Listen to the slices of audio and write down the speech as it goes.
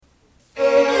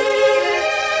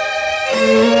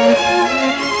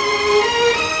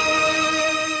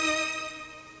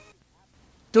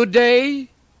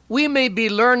Today, we may be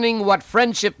learning what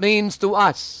friendship means to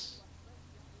us.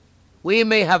 We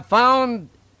may have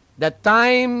found that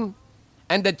time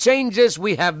and the changes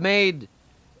we have made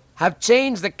have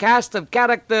changed the cast of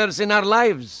characters in our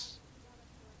lives.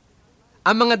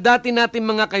 Ang mga dati nating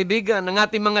mga kaibigan, ang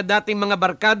ating mga dating mga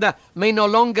barkada may no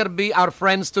longer be our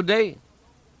friends today.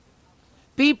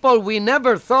 People we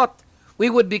never thought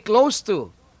we would be close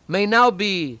to may now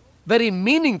be very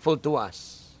meaningful to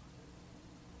us.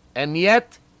 And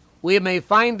yet, we may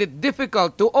find it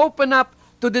difficult to open up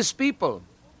to these people.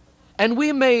 And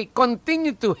we may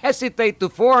continue to hesitate to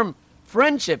form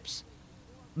friendships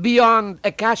beyond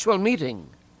a casual meeting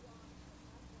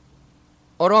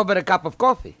or over a cup of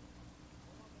coffee.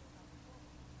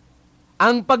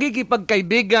 Ang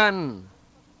pagkikipagkaibigan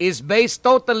is based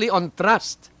totally on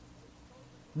trust.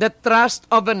 The trust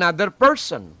of another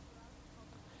person.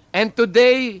 And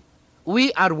today,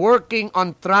 we are working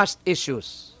on trust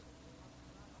issues.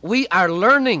 We are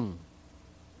learning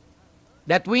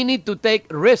that we need to take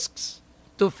risks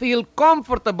to feel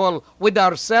comfortable with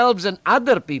ourselves and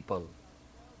other people.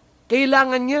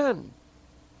 Kailangan yan.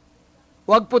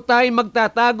 Huwag po tayo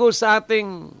magtatago sa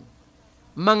ating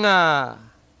mga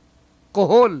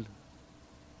kohol.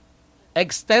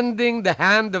 Extending the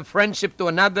hand of friendship to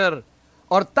another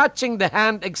or touching the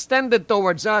hand extended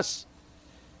towards us,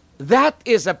 that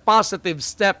is a positive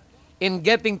step in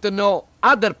getting to know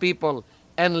other people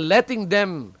and letting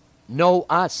them know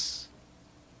us.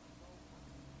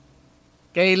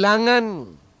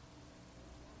 Kailangan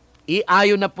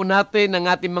iayo na po natin ang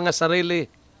ating mga sarili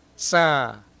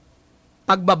sa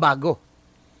pagbabago.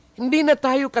 Hindi na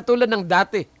tayo katulad ng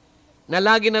dati na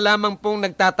lagi na lamang pong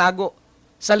nagtatago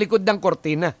sa likod ng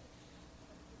kortina.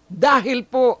 Dahil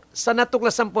po sa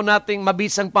natuklasan po nating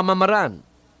mabisang pamamaraan,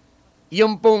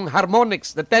 yung pong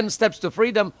harmonics, the 10 steps to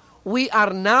freedom, we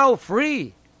are now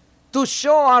free to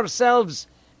show ourselves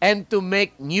and to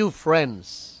make new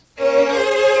friends.